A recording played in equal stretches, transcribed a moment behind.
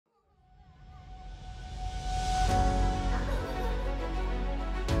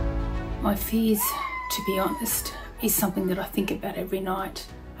My fears, to be honest, is something that I think about every night.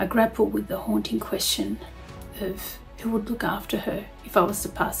 I grapple with the haunting question of who would look after her if I was to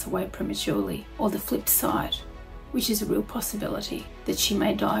pass away prematurely, or the flip side, which is a real possibility that she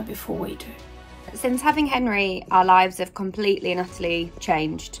may die before we do. Since having Henry, our lives have completely and utterly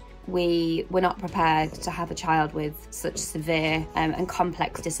changed. We were not prepared to have a child with such severe and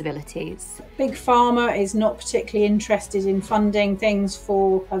complex disabilities. Big Pharma is not particularly interested in funding things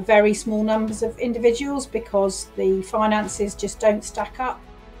for very small numbers of individuals because the finances just don't stack up.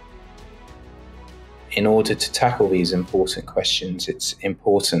 In order to tackle these important questions, it's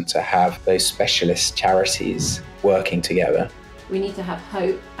important to have those specialist charities working together. We need to have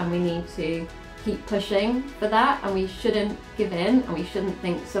hope, and we need to keep pushing for that, and we shouldn't give in, and we shouldn't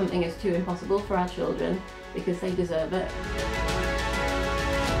think something is too impossible for our children, because they deserve it.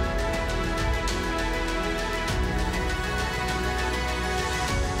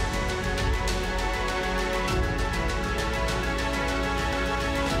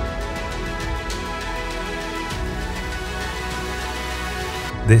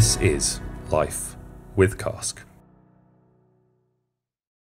 This is Life with CASK.